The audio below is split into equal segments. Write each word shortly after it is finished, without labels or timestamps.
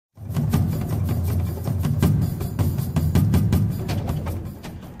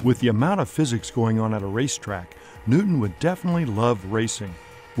With the amount of physics going on at a racetrack, Newton would definitely love racing.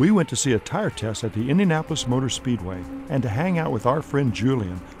 We went to see a tire test at the Indianapolis Motor Speedway and to hang out with our friend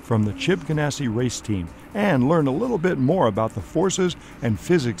Julian from the Chip Ganassi race team and learn a little bit more about the forces and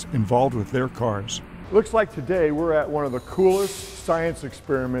physics involved with their cars. Looks like today we're at one of the coolest science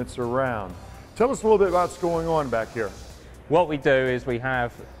experiments around. Tell us a little bit about what's going on back here. What we do is we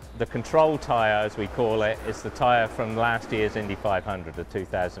have the control tyre, as we call it, is the tyre from last year's Indy 500 of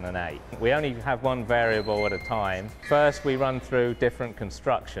 2008. We only have one variable at a time. First we run through different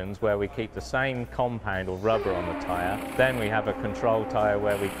constructions where we keep the same compound or rubber on the tyre. Then we have a control tyre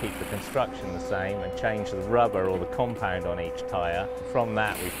where we keep the construction the same and change the rubber or the compound on each tyre. From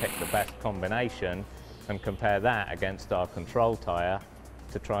that we pick the best combination and compare that against our control tyre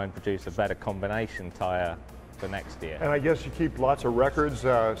to try and produce a better combination tyre for next year. And I guess you keep lots of records,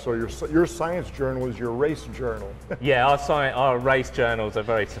 so your science journal is your race journal. Yeah, our race journals are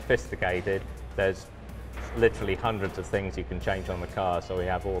very sophisticated. There's literally hundreds of things you can change on the car, so we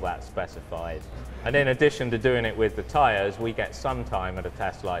have all that specified. And in addition to doing it with the tyres, we get some time at a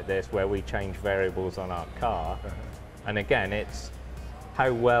test like this where we change variables on our car. And again, it's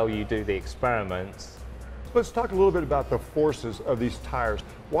how well you do the experiments. Let's talk a little bit about the forces of these tires.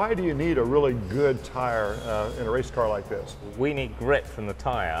 Why do you need a really good tire in a race car like this? We need grip from the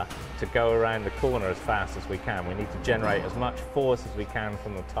tire to go around the corner as fast as we can. We need to generate as much force as we can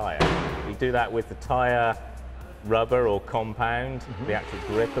from the tire. We do that with the tire rubber or compound, the actual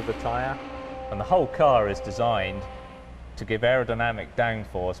grip of the tire. And the whole car is designed to give aerodynamic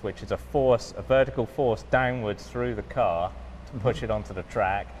downforce, which is a vertical force downwards through the car to push it onto the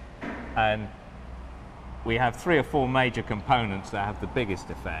track. And we have 3 or 4 major components that have the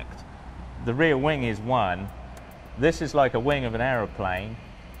biggest effect. The rear wing is one. This is like a wing of an aeroplane,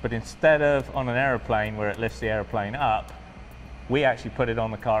 but instead of on an aeroplane where it lifts the aeroplane up, we actually put it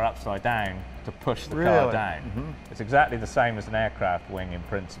on the car upside down to push the car down. It's exactly the same as an aircraft wing in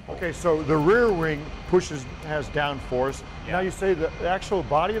principle. Okay, so the rear wing has downforce. Now you say the actual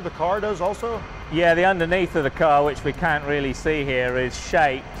body of the car does also? Yeah, the underneath of the car, which we can't really see here, is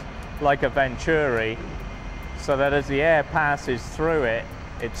shaped like a Venturi, so that as the air passes through it,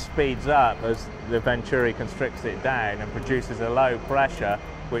 it speeds up as the Venturi constricts it down and produces a low pressure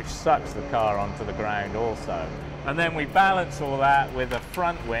which sucks the car onto the ground also. And then we balance all that with a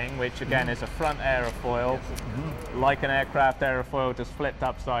front wing, which again is a front aerofoil, like an aircraft aerofoil just flipped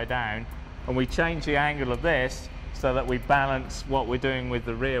upside down. And we change the angle of this so that we balance what we're doing with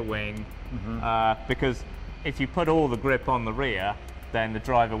the rear wing, because if you put all the grip on the rear, then the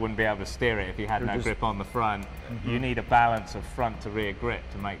driver wouldn't be able to steer it if he had no grip on the front. You need a balance of front to rear grip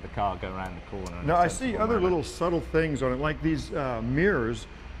to make the car go around the corner. Now I see other little subtle things on it, like these mirrors.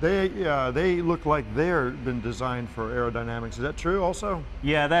 They look like they've been designed for aerodynamics. Is that true also?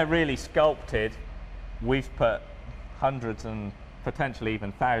 Yeah, they're really sculpted. We've put hundreds and potentially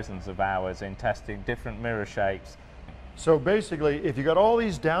even thousands of hours in testing different mirror shapes. So basically, if you got all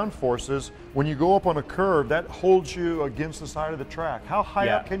these down forces, when you go up on a curve, that holds you against the side of the track. How high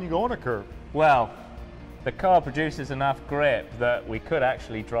up can you go on a curve? Well, the car produces enough grip that we could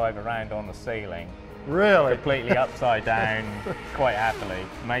actually drive around on the ceiling. Really? Completely upside down, quite happily.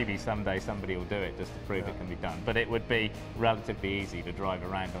 Maybe someday somebody will do it just to prove it can be done. But it would be relatively easy to drive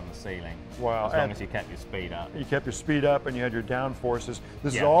around on the ceiling. Wow. As long as you kept your speed up. You kept your speed up and you had your down forces.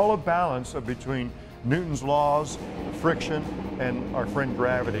 This is all a balance between Newton's laws, friction, and our friend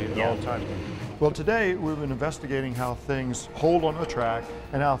gravity at all times. Well, today we've been investigating how things hold on the track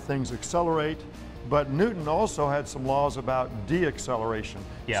and how things accelerate, but Newton also had some laws about deacceleration.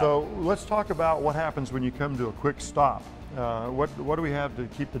 So let's talk about what happens when you come to a quick stop. What do we have to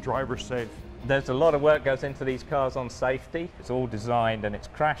keep the driver safe? There's a lot of work goes into these cars on safety. It's all designed and it's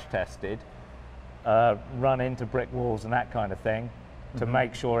crash tested, run into brick walls and that kind of thing, to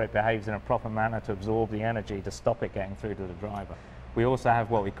make sure it behaves in a proper manner to absorb the energy to stop it getting through to the driver. We also have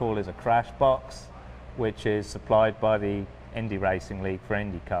what we call as a crash box, which is supplied by the Indy Racing League for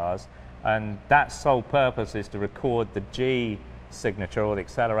Indy cars, and that sole purpose is to record the G signature or the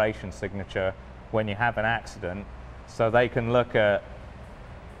acceleration signature when you have an accident, so they can look at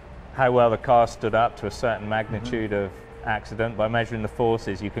how well the car stood up to a certain magnitude of accident. By measuring the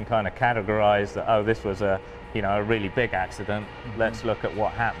forces, you can kind of categorize that, oh, this was a really big accident, let's look at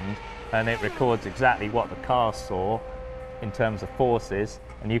what happened, and it records exactly what the car saw in terms of forces,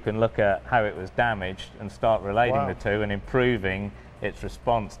 and you can look at how it was damaged and start relating the two and improving its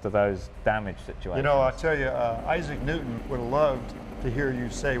response to those damage situations. You know, I tell you, Isaac Newton would have loved to hear you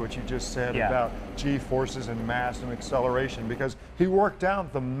say what you just said about G forces and mass and acceleration, because he worked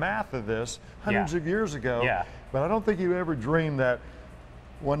out the math of this hundreds of years ago, but I don't think he ever dreamed that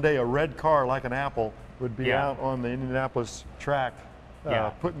one day a red car like an apple would be Yeah. out on the Indianapolis track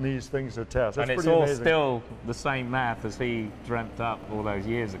putting these things to test. That's and it's pretty all amazing. still the same math as he dreamt up all those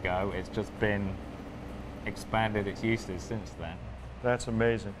years ago. It's just been expanded its uses since then. That's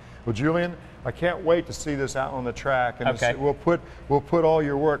amazing. Well, Julian, I can't wait to see this out on the track, and Okay. we'll put all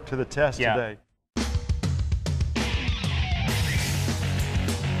your work to the test today.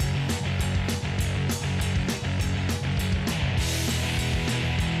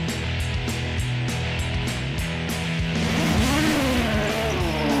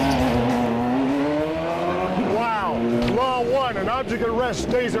 Wow, Law 1, an object at rest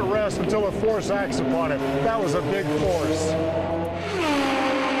stays at rest until a force acts upon it. That was a big force.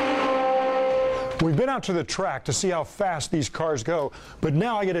 We've been out to the track to see how fast these cars go, but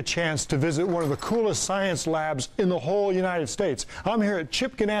now I get a chance to visit one of the coolest science labs in the whole United States. I'm here at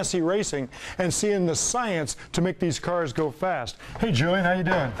Chip Ganassi Racing and seeing the science to make these cars go fast. Hey Julian, how you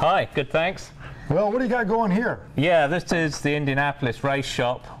doing? Hi, good, thanks. Well, what do you got going here? Yeah, this is the Indianapolis race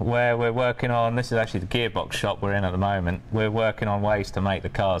shop where we're working on, this is actually the gearbox shop we're in at the moment. We're working on ways to make the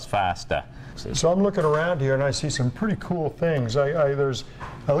cars faster. So I'm looking around here and I see some pretty cool things. It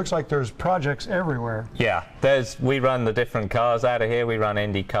looks like there's projects everywhere. Yeah, we run the different cars out of here. We run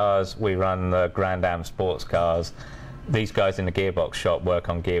Indy cars, we run the Grand Am sports cars. These guys in the gearbox shop work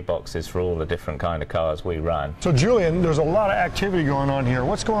on gearboxes for all the different kind of cars we run. So Julian, there's a lot of activity going on here.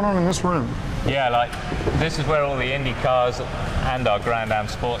 What's going on in this room? Yeah, like this is where all the Indy cars and our Grand Am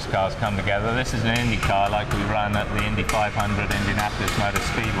sports cars come together. This is an Indy car like we run at the Indy 500 Indianapolis Motor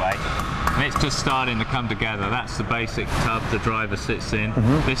Speedway. And it's just starting to come together. That's the basic tub the driver sits in.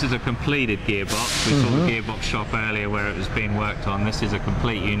 This is a completed gearbox. We saw the gearbox shop earlier where it was being worked on. This is a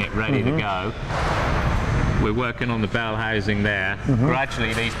complete unit ready to go. We're working on the bell housing there.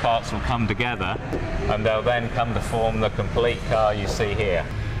 Gradually these parts will come together and they'll then come to form the complete car you see here.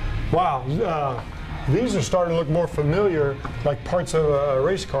 Wow, these are starting to look more familiar, like parts of a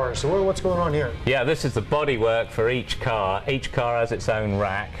race car. So what's going on here? Yeah, this is the bodywork for each car. Each car has its own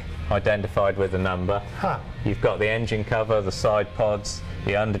rack, identified with a number. You've got the engine cover, the side pods,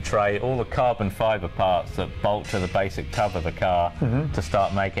 the under tray, all the carbon fiber parts that bolt to the basic tub of the car to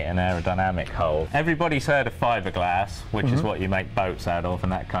start making an aerodynamic whole. Everybody's heard of fiberglass, which is what you make boats out of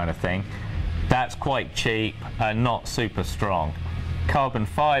and that kind of thing. That's quite cheap and not super strong. Carbon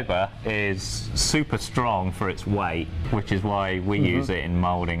fiber is super strong for its weight, which is why we use it in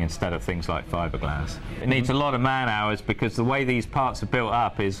molding instead of things like fiberglass. It needs a lot of man hours because the way these parts are built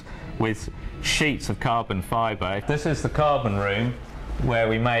up is with sheets of carbon fiber. This is the carbon room where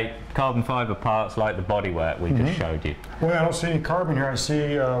we make carbon fiber parts like the bodywork we just showed you. Well, I don't see any carbon here. I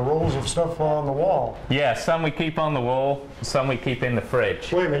see rolls of stuff on the wall. Yeah, some we keep on the wall, some we keep in the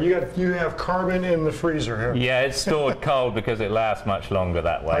fridge. Wait a minute, you have carbon in the freezer here. Yeah, it's stored cold because it lasts much longer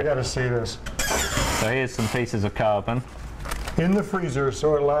that way. I got to see this. So here's some pieces of carbon. In the freezer,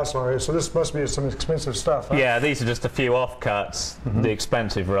 so it lasts longer. So this must be some expensive stuff, huh? Yeah, these are just a few offcuts. The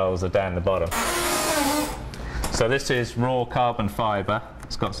expensive rolls are down the bottom. So this is raw carbon fiber.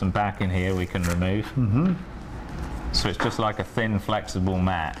 It's got some back in here we can remove. So it's just like a thin, flexible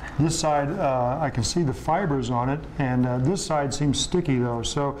mat. This side, I can see the fibers on it, and this side seems sticky though.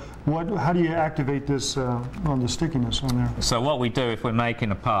 So how do you activate this on the stickiness on there? So what we do if we're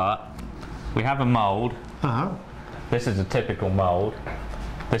making a part, we have a mold. This is a typical mold.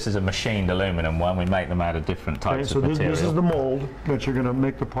 This is a machined aluminum one. We make them out of different types of material. This is the mold that you're going to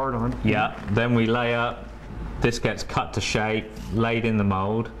make the part on. Yeah, then we lay up. This gets cut to shape, laid in the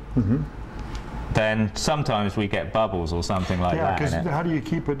mold. Then sometimes we get bubbles or something like that in it. Yeah, because how do you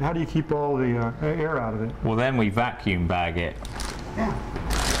keep it? How do you keep all the air out of it? Well, then we vacuum bag it.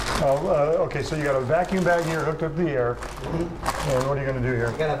 Okay, so you got a vacuum bag here hooked up to the air. And what are you going to do here?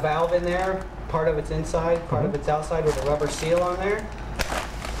 You got a valve in there. Part of it's inside, part of it's outside with a rubber seal on there. And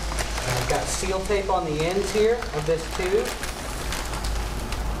I've got seal tape on the ends here of this tube.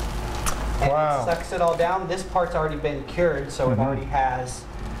 And it sucks it all down. This part's already been cured, so it already has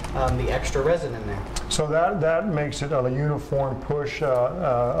the extra resin in there. So that makes it a uniform push,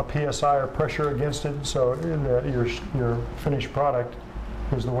 a PSI or pressure against it, so your finished product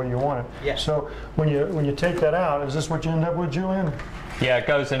is the way you want it. Yes. So when you take that out, is this what you end up with, Julian? Yeah, it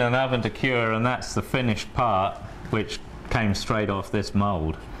goes in an oven to cure, and that's the finished part, which came straight off this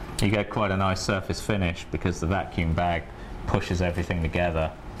mold. You get quite a nice surface finish because the vacuum bag pushes everything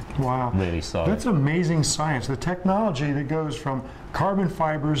together. Wow. Really solid. That's amazing science. The technology that goes from carbon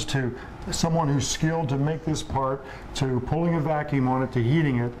fibers to someone who's skilled to make this part, to pulling a vacuum on it, to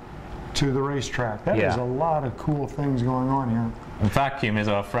heating it, to the racetrack. That is a lot of cool things going on here. And vacuum is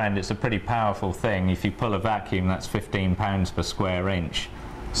our friend. It's a pretty powerful thing. If you pull a vacuum, that's 15 pounds per square inch.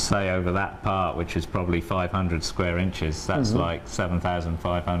 say over that part, which is probably 500 square inches, that's like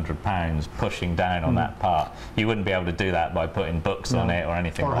 7,500 pounds pushing down on that part. You wouldn't be able to do that by putting books on it or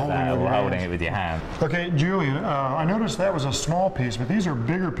anything like that, or holding it with your hand. Okay, Julian, I noticed that was a small piece, but these are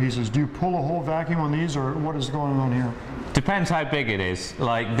bigger pieces. Do you pull a whole vacuum on these, or what is going on here? Depends how big it is.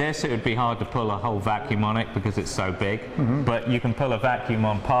 Like this, it would be hard to pull a whole vacuum on it because it's so big, but you can pull a vacuum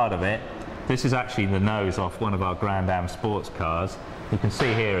on part of it. This is actually the nose off one of our Grand Am sports cars. You can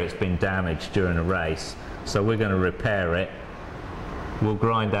see here it's been damaged during a race, so we're going to repair it. We'll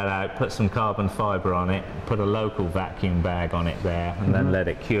grind that out, put some carbon fibre on it, put a local vacuum bag on it there, and then let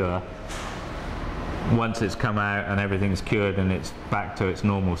it cure. Once it's come out and everything's cured and it's back to its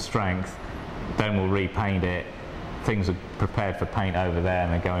normal strength, then we'll repaint it. Things are prepared for paint over there,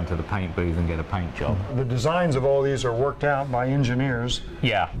 and they go into the paint booth and get a paint job. The designs of all these are worked out by engineers.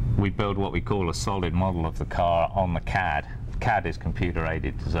 Yeah, we build what we call a solid model of the car on the CAD. CAD is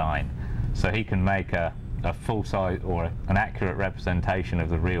computer-aided design, so he can make a full size or an accurate representation of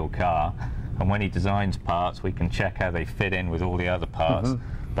the real car, and when he designs parts we can check how they fit in with all the other parts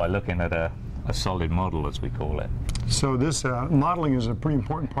by looking at a solid model, as we call it. So this modeling is a pretty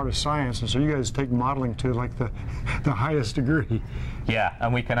important part of science, and so you guys take modeling to like the highest degree. Yeah,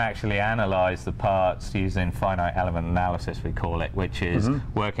 and we can actually analyze the parts using finite element analysis, we call it, which is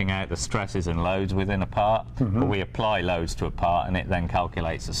working out the stresses and loads within a part. But we apply loads to a part and it then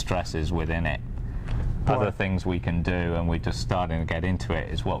calculates the stresses within it. Other things we can do, and we're just starting to get into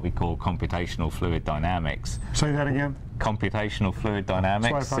it, is what we call computational fluid dynamics. Say that again. Computational fluid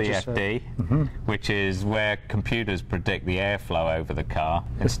dynamics, CFD, which is where computers predict the airflow over the car.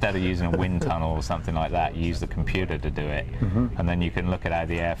 Instead of using a wind tunnel or something like that, you use the computer to do it. And then you can look at how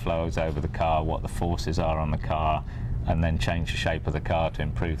the airflow is over the car, what the forces are on the car, and then change the shape of the car to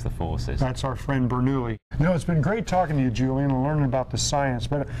improve the forces. That's our friend Bernoulli. No, it's been great talking to you, Julian, and learning about the science,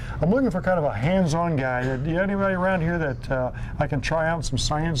 but I'm looking for kind of a hands-on guy. Do you have anybody around here that I can try out some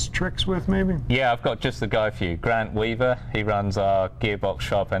science tricks with, maybe? Yeah, I've got just the guy for you. Grant Weaver. He runs our gearbox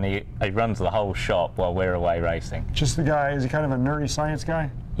shop, and he runs the whole shop while we're away racing. Just the guy. Is he kind of a nerdy science guy?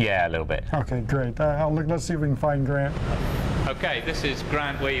 Yeah, a little bit. Okay, great. Let's see if we can find Grant. Okay, this is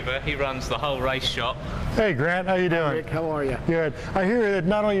Grant Weaver. He runs the whole race shop. Hey, Grant, how you doing? Rick, how are you? Good. I hear that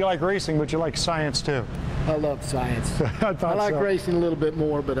not only you like racing, but you like science too. I love science. I like racing a little bit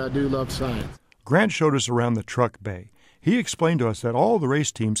more, but I do love science. Grant showed us around the truck bay. He explained to us that all the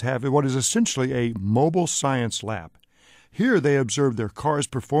race teams have what is essentially a mobile science lab. Here they observe their car's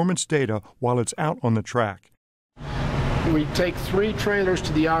performance data while it's out on the track. We take 3 trailers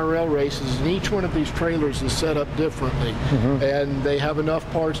to the IRL races, and each one of these trailers is set up differently. And they have enough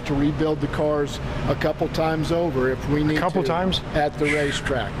parts to rebuild the cars a couple times over if we need to. A couple times? At the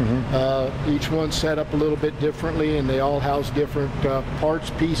racetrack. Each one's set up a little bit differently, and they all house different parts,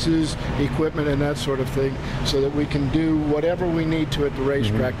 pieces, equipment, and that sort of thing, so that we can do whatever we need to at the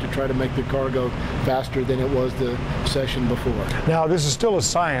racetrack to try to make the car go faster than it was the session before. Now, this is still a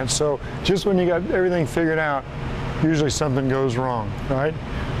science, so just when you got everything figured out, usually something goes wrong, right?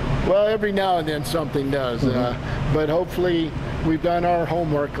 Well, every now and then something does, but hopefully we've done our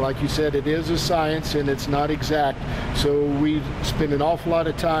homework. Like you said, it is a science and it's not exact, so we spend an awful lot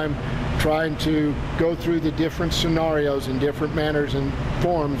of time trying to go through the different scenarios in different manners and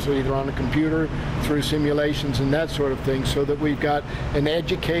forms, either on the computer, through simulations and that sort of thing, so that we've got an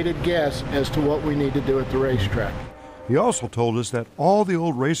educated guess as to what we need to do at the racetrack. He also told us that all the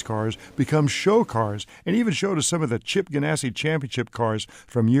old race cars become show cars, and even showed us some of the Chip Ganassi Championship cars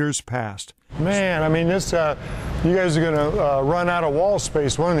from years past. Man, I mean, this you guys are going to run out of wall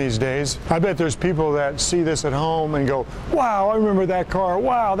space one of these days. I bet there's people that see this at home and go, wow, I remember that car.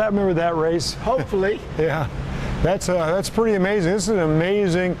 Wow, I remember that race. Hopefully. Yeah, that's pretty amazing. This is an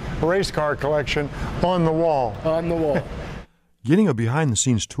amazing race car collection on the wall. On the wall. Getting a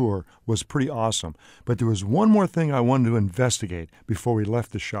behind-the-scenes tour was pretty awesome, but there was one more thing I wanted to investigate before we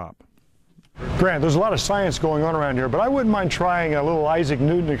left the shop. Grant, there's a lot of science going on around here, but I wouldn't mind trying a little Isaac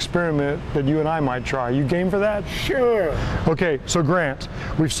Newton experiment that you and I might try. You game for that? Sure. Okay, so Grant,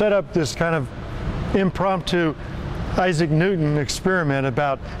 we've set up this kind of impromptu Isaac Newton experiment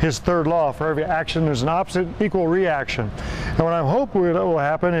about his third law. For every action, there's an opposite equal reaction. And what I hope will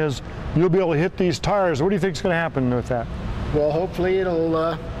happen is you'll be able to hit these tires. What do you think is going to happen with that? Well, hopefully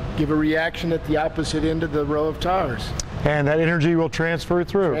it'll give a reaction at the opposite end of the row of tires. And that energy will transfer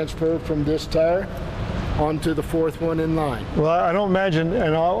through. Transfer from this tire onto the 4th one in line. Well, I don't imagine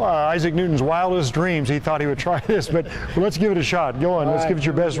in Isaac Newton's wildest dreams he thought he would try this, but let's give it a shot. Go on, let's give it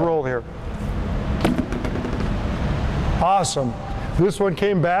your best roll here. Awesome. This one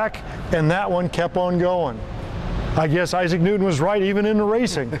came back, and that one kept on going. I guess Isaac Newton was right even in the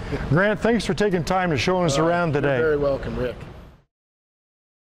racing. Grant, thanks for taking time to show us around today. You're very welcome, Rick.